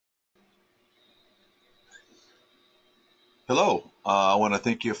Hello, I want to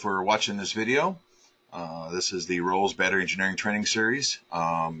thank you for watching this video. This is the Rolls Battery Engineering Training Series.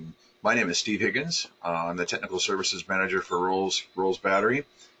 My name is Steve Higgins. I'm the Technical Services Manager for Rolls Battery.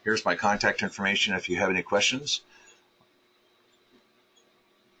 Here's my contact information if you have any questions.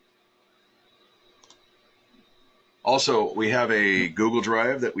 Also, we have a Google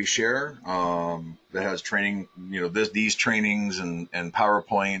Drive that we share that has training, these trainings and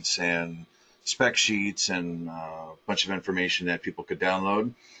PowerPoints and spec sheets and a bunch of information that people could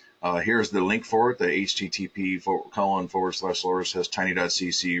download. Here's the link for it, the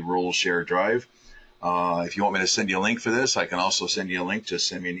http://tiny.cc Rolls Share Drive. If you want me to send you a link for this, I can also send you a link. Just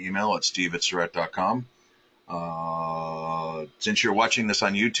send me an email at steve@surratt.com. Since you're watching this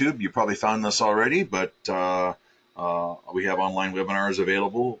on YouTube, you probably found this already, but we have online webinars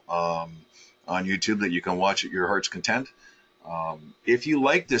available on YouTube that you can watch at your heart's content. If you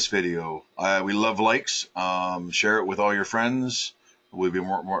like this video, we love likes. Share it with all your friends. We'll be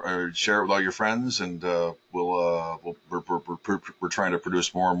share it with all your friends, and we're trying to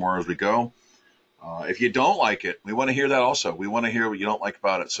produce more and more as we go. If you don't like it, we want to hear that also. We want to hear what you don't like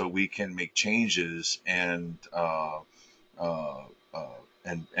about it, so we can make changes and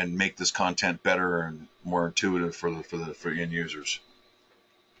make this content better and more intuitive for end users.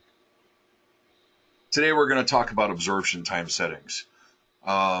 Today we're going to talk about absorption time settings.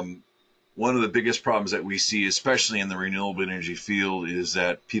 One of the biggest problems that we see, especially in the renewable energy field, is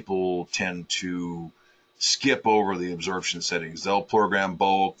that people tend to skip over the absorption settings. They'll program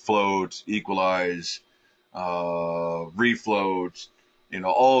bulk, float, equalize, refloat,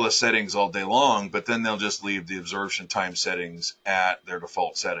 all the settings all day long, but then they'll just leave the absorption time settings at their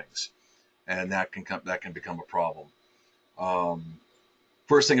default settings, and that can become a problem.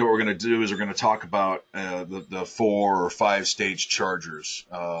 First thing that we're going to do is we're going to talk about the 4 or 5 stage chargers,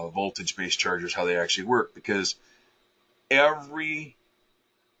 voltage-based chargers, how they actually work, because every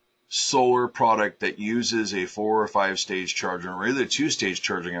solar product that uses a 4 or 5 stage charger, or either 2-stage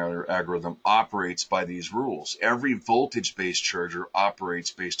charging algorithm, operates by these rules. Every voltage-based charger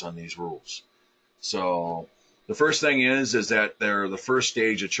operates based on these rules. So the first thing is that the first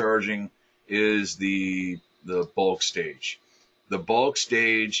stage of charging is the bulk stage. The bulk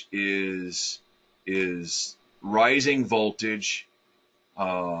stage is rising voltage,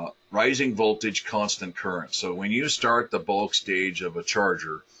 constant current. So when you start the bulk stage of a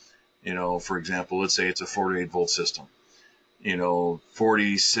charger, for example, let's say it's a 48 volt system,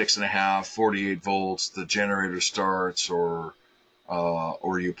 46.5, 48 volts, the generator starts, or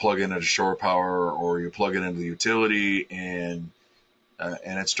you plug in at a shore power, or you plug it into the utility, and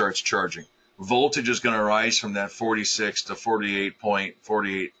it starts charging. Voltage is going to rise from that 46 to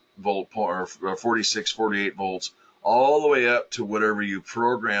 48.48 volt, or 46, 48 volts, all the way up to whatever you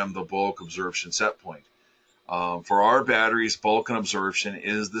program the bulk absorption set point. For our batteries, bulk and absorption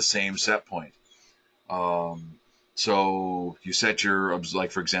is the same set point. So you set your,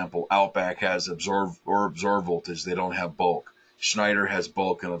 like for example, Outback has absorb voltage. They don't have bulk. Schneider has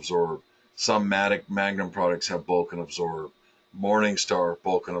bulk and absorb. Some Magnum products have bulk and absorb. Morningstar,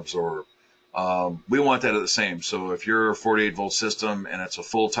 bulk and absorb. We want that at the same. So if you're a 48 volt system and it's a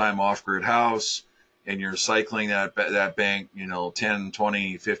full-time off-grid house, and you're cycling that bank, 10,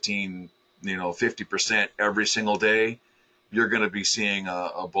 20, 15, 50% every single day, you're going to be seeing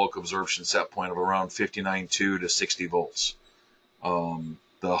a bulk absorption set point of around 59.2 to 60 volts.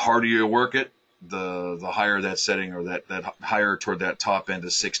 The harder you work it, the higher that setting, or that higher toward that top end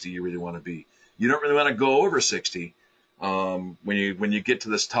of 60 you really want to be. You don't really want to go over 60. When you get to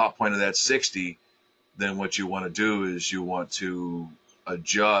this top point of that 60, then what you want to do is you want to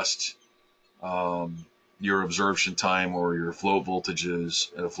adjust your absorption time, or your float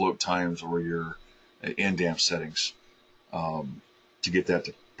voltages, float times, or your end damp settings to get that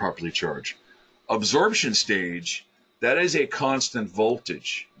to properly charge. Absorption stage, that is a constant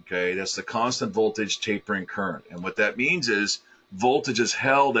voltage. Okay, that's the constant voltage tapering current, and what that means is voltage is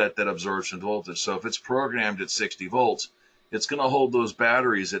held at that absorption voltage. So if it's programmed at 60 volts, it's going to hold those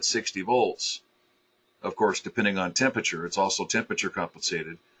batteries at 60 volts. Of course, depending on temperature, it's also temperature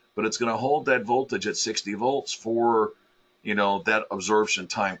compensated, but it's going to hold that voltage at 60 volts for, that absorption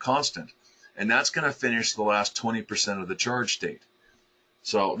time constant. And that's going to finish the last 20% of the charge state.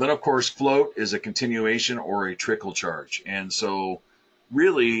 So then, of course, float is a continuation or a trickle charge. And so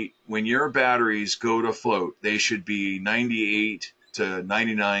really, when your batteries go to float, they should be 98 to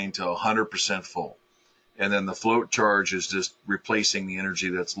 99 to 100% full. And then the float charge is just replacing the energy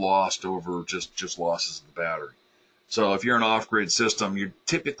that's lost over just losses of the battery. So if you're an off-grid system, you're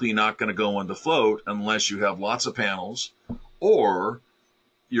typically not going to go into float unless you have lots of panels, or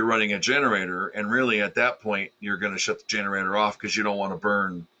you're running a generator, and really at that point you're going to shut the generator off because you don't want to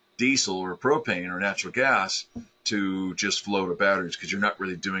burn diesel or propane or natural gas to just flow to batteries, because you're not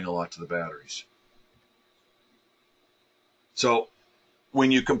really doing a lot to the batteries. So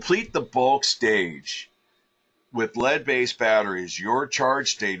when you complete the bulk stage with lead-based batteries, your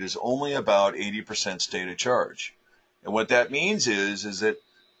charge state is only about 80% state of charge. And what that means is that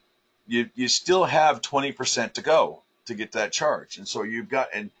you still have 20% to go to get that charge. And so you've got,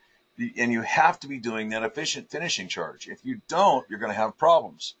 and you have to be doing that efficient finishing charge. If you don't, you're going to have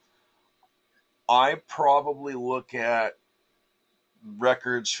problems. I probably look at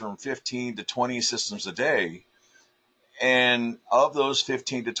records from 15 to 20 systems a day. And of those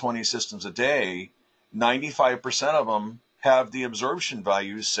 15 to 20 systems a day, 95% of them have the absorption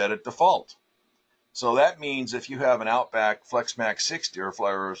values set at default. So that means if you have an Outback FlexMax 60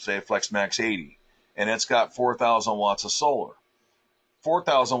 or say FlexMax 80, and it's got 4,000 watts of solar,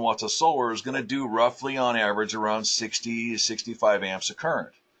 4,000 watts of solar is going to do roughly on average around 60 to 65 amps of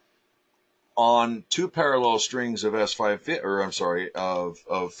current. On two parallel strings of of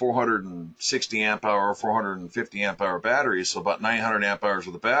 460 amp hour, 450 amp hour batteries, so about 900 amp hours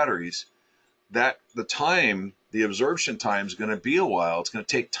of the batteries, that the absorption time is going to be a while. It's going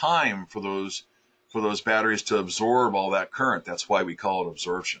to take time for those batteries to absorb all that current. That's why we call it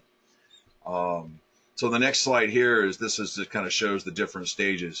absorption. So the next slide here just kind of shows the different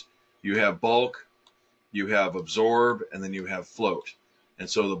stages. You have bulk, you have absorb, and then you have float. And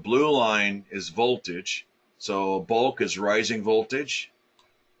so the blue line is voltage. So bulk is rising voltage,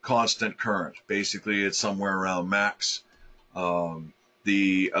 constant current. Basically, it's somewhere around max.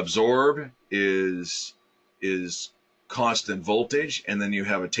 The absorb is constant voltage, and then you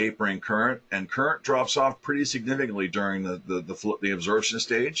have a tapering current, and current drops off pretty significantly during the absorption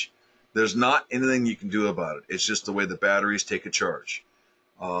stage. There's not anything you can do about it. It's just the way the batteries take a charge.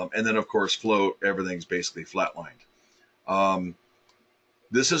 And then, of course, float, everything's basically flatlined.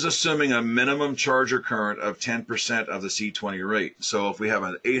 This is assuming a minimum charger current of 10% of the C20 rate. So if we have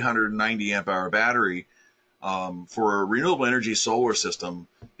an 890 amp hour battery for a renewable energy solar system,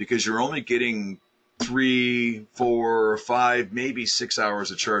 because you're only getting 3, 4, 5, maybe 6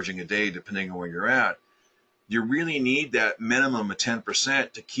 hours of charging a day, depending on where you're at, you really need that minimum of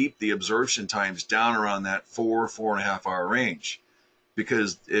 10% to keep the absorption times down around that 4.5 hour range.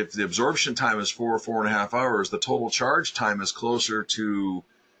 Because if the absorption time is 4.5 hours, the total charge time is closer to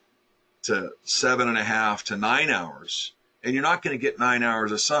 7.5 to 9 hours. And you're not going to get 9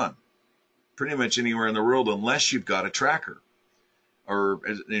 hours of sun pretty much anywhere in the world unless you've got a tracker. Or,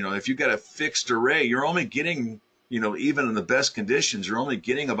 if you've got a fixed array, you're only getting, even in the best conditions, you're only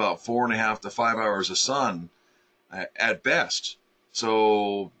getting about 4.5 to 5 hours of sun at best.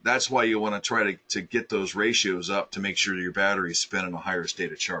 So that's why you want to try to get those ratios up to make sure your battery is spinning in a higher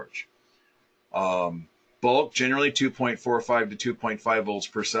state of charge. Bulk, generally 2.45 to 2.5 volts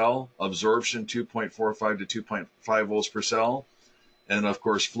per cell. Absorption, 2.45 to 2.5 volts per cell. And of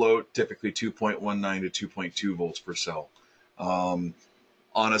course, float, typically 2.19 to 2.2 volts per cell. On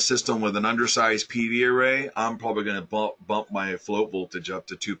a system with an undersized PV array, I'm probably going to bump my float voltage up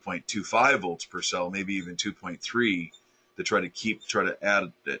to 2.25 volts per cell, maybe even 2.3, to try to keep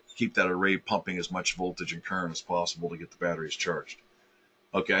that array pumping as much voltage and current as possible to get the batteries charged.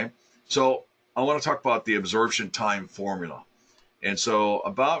 Okay, so I want to talk about the absorption time formula. And so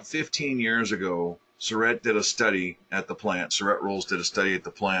about 15 years ago, Surrett did a study at the plant. Surrett Rolls did a study at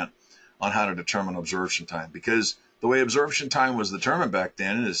the plant on how to determine absorption time, because the way absorption time was determined back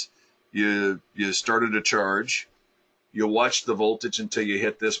then is you started a charge, you watched the voltage until you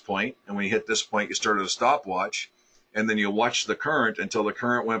hit this point, and when you hit this point, you started a stopwatch, and then you watched the current until the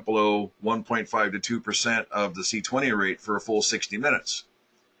current went below 1.5 to 2% of the C20 rate for a full 60 minutes.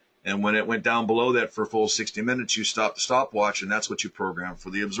 And when it went down below that for a full 60 minutes, you stopped the stopwatch, and that's what you programmed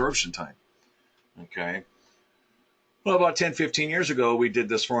for the absorption time. Okay. Well, about 10, 15 years ago, we did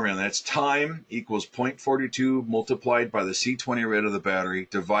this formula. That's time equals 0.42 multiplied by the C20 rate of the battery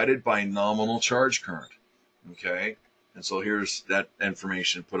divided by nominal charge current. Okay. And so here's that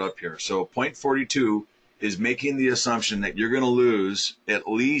information put up here. So 0.42 is making the assumption that you're going to lose at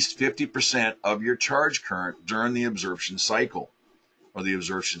least 50% of your charge current during the absorption cycle or the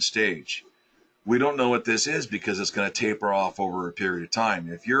absorption stage. We don't know what this is because it's going to taper off over a period of time.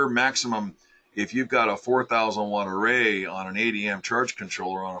 If you've got a 4,000 watt array on an 80 amp charge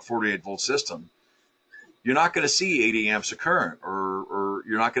controller on a 48 volt system, you're not going to see 80 amps of current, or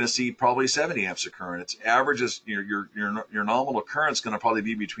you're not going to see probably 70 amps of current. Its average is your nominal current is going to probably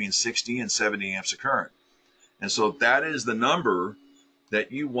be between 60 and 70 amps of current. And so that is the number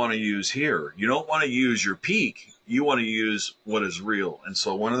that you want to use here. You don't want to use your peak. you want to use what is real. And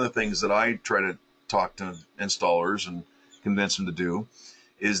so one of the things that I try to talk to installers and convince them to do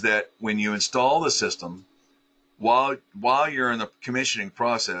is that when you install the system, while you're in the commissioning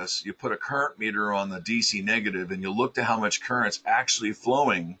process, you put a current meter on the DC negative and you look to how much current's actually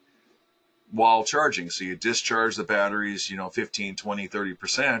flowing while charging. So you discharge the batteries, 15, 20,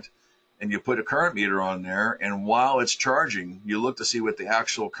 30%, and you put a current meter on there. And while it's charging, you look to see what the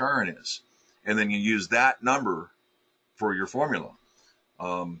actual current is. And then you use that number for your formula.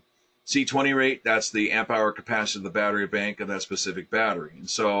 C20 rate, that's the amp hour capacity of the battery bank of that specific battery. And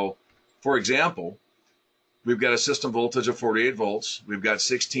so, for example, we've got a system voltage of 48 volts. We've got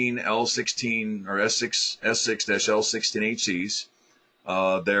 16 L16 or S6-L16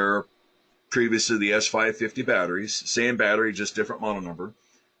 HCs. They're previously the S550 batteries. Same battery, just different model number.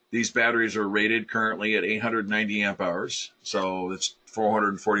 These batteries are rated currently at 890 amp hours. So it's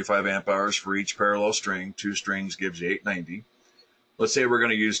 445 amp hours for each parallel string. 2 strings gives you 890. Let's say we're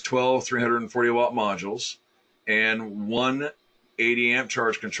going to use 12 340 watt modules and one 80 amp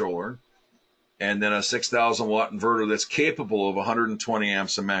charge controller, and then a 6,000 watt inverter that's capable of 120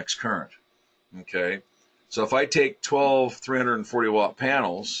 amps of max current. Okay, so if I take 12 340 watt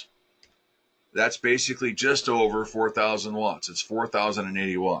panels, that's basically just over 4,000 watts. It's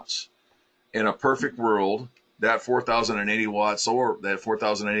 4,080 watts. In a perfect world, that 4,080 watt solar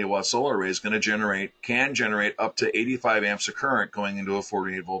array can generate up to 85 amps of current going into a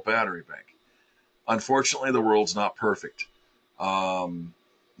 48 volt battery bank. Unfortunately, the world's not perfect.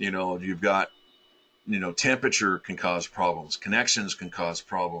 You've got temperature can cause problems, connections can cause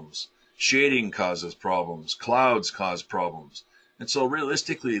problems, shading causes problems, clouds cause problems. And so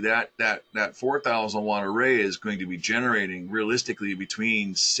realistically, that 4,000 watt array is going to be generating realistically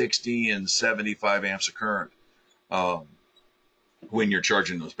between 60 and 75 amps of current when you're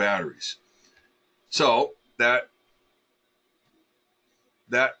charging those batteries. So that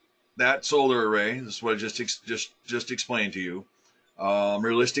solar array, this is what I just explained to you.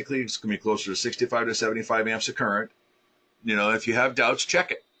 Realistically, it's going to be closer to 65 to 75 amps of current. If you have doubts, check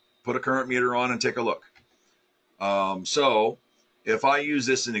it. Put a current meter on and take a look. So if I use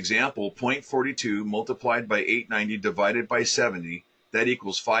this as an example, 0.42 multiplied by 890 divided by 70, that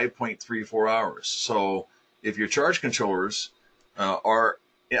equals 5.34 hours. So if your charge controllers are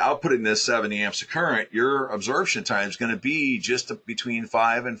outputting this 70 amps of current, your absorption time is going to be just between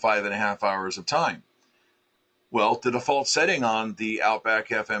 5 and 5.5 hours of time. Well, the default setting on the Outback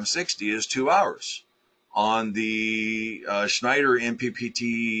FM60 is 2 hours. On the Schneider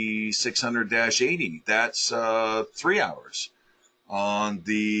MPPT 600-80, that's 3 hours. On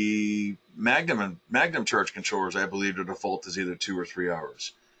the Magnum charge controllers, I believe the default is either 2 or 3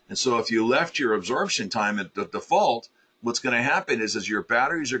 hours. And so if you left your absorption time at the default, what's going to happen is your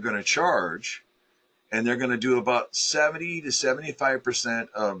batteries are going to charge, and they're going to do about 70 to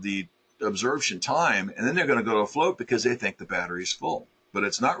 75% of the absorption time, and then they're going to go to float because they think the battery's full, but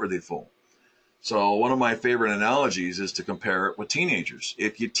it's not really full. So one of my favorite analogies is to compare it with teenagers.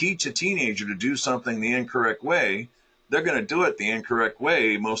 If you teach a teenager to do something the incorrect way, they're going to do it the incorrect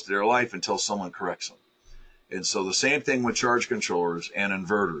way most of their life until someone corrects them. And so the same thing with charge controllers and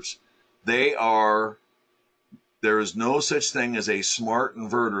inverters. There is no such thing as a smart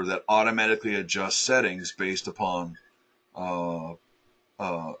inverter that automatically adjusts settings based upon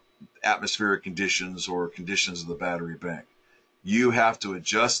atmospheric conditions or conditions of the battery bank. You have to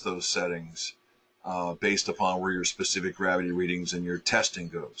adjust those settings based upon where your specific gravity readings and your testing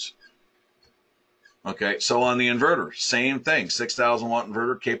goes. Okay, so on the inverter, same thing. 6,000 watt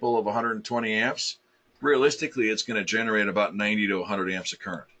inverter capable of 120 amps. Realistically, it's going to generate about 90 to 100 amps of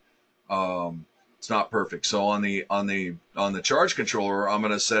current. It's not perfect. So on the charge controller, I'm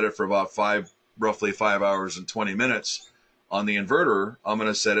going to set it for about roughly 5 hours and 20 minutes. On the inverter, I'm going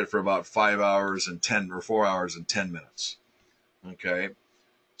to set it for about 4 hours and 10 minutes. Okay,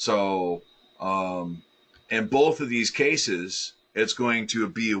 so in both of these cases, it's going to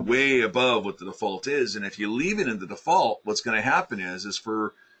be way above what the default is. And if you leave it in the default, what's going to happen is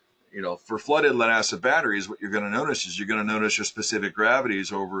for flooded lead acid batteries, what you're going to notice is your specific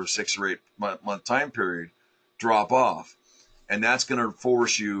gravities over a 6 or 8 month time period drop off. And that's going to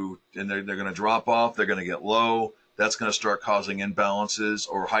force you, and they're going to drop off, they're going to get low. That's going to start causing imbalances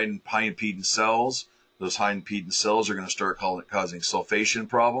or high impedance cells. Those high impedance cells are going to start causing sulfation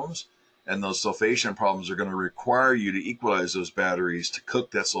problems. And those sulfation problems are going to require you to equalize those batteries to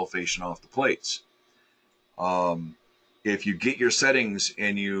cook that sulfation off the plates. If you get your settings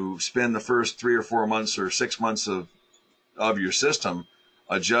and you spend the first 3 or 4 months or 6 months of your system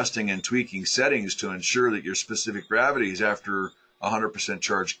adjusting and tweaking settings to ensure that your specific gravities after 100%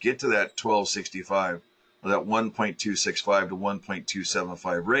 charge get to that 1265 that 1.265 to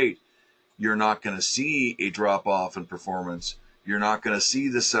 1.275 rate, you're not going to see a drop off in performance. You're not going to see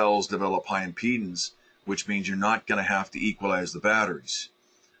the cells develop high impedance, which means you're not going to have to equalize the batteries.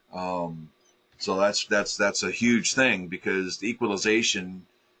 So that's a huge thing, because the equalization,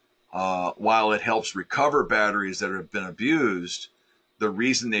 while it helps recover batteries that have been abused, the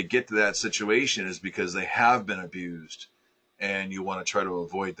reason they get to that situation is because they have been abused, and you want to try to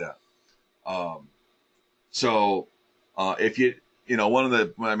avoid that.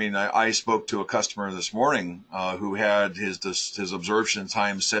 If I spoke to a customer this morning who had his absorption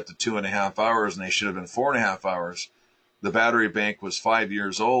time set to 2.5 hours, and they should have been 4.5 hours. The battery bank was 5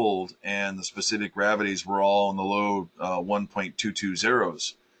 years old, and the specific gravities were all in the low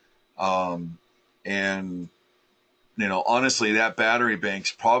 1.220s. And honestly, that battery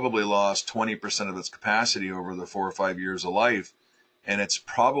bank's probably lost 20% of its capacity over the 4 or 5 years of life, and it's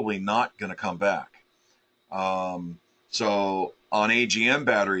probably not going to come back. So on AGM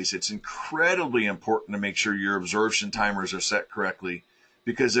batteries, it's incredibly important to make sure your absorption timers are set correctly,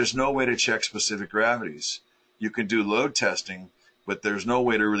 because there's no way to check specific gravities. You can do load testing, but there's no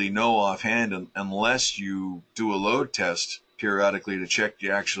way to really know offhand unless you do a load test periodically to check the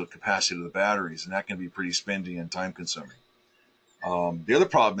actual capacity of the batteries, and that can be pretty spendy and time consuming. The other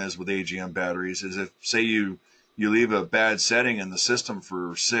problem is with AGM batteries is, if say you leave a bad setting in the system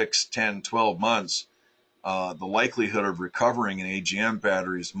for 6, 10, 12 months, the likelihood of recovering an AGM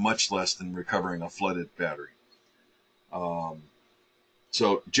battery is much less than recovering a flooded battery.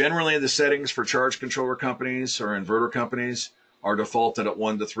 So generally, the settings for charge controller companies or inverter companies are defaulted at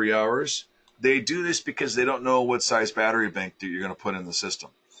 1 to 3 hours. They do this because they don't know what size battery bank that you're going to put in the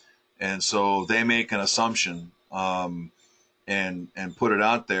system. And so they make an assumption and put it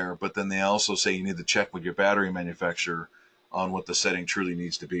out there, but then they also say you need to check with your battery manufacturer on what the setting truly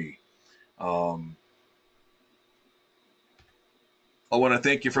needs to be. I want to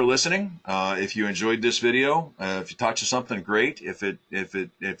thank you for listening. If you enjoyed this video, if you talked to something, great. If it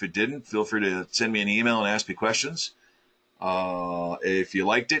didn't, feel free to send me an email and ask me questions. If you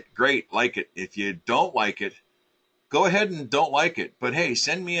liked it, great, like it. If you don't like it, go ahead and don't like it. But hey,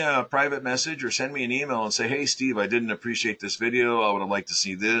 send me a private message or send me an email and say, hey, Steve, I didn't appreciate this video. I would have liked to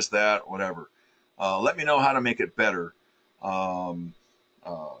see this, that, whatever. Let me know how to make it better in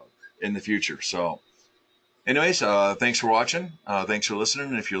the future. So anyways, thanks for watching. Thanks for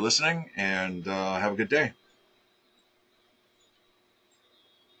listening if you're listening, and have a good day.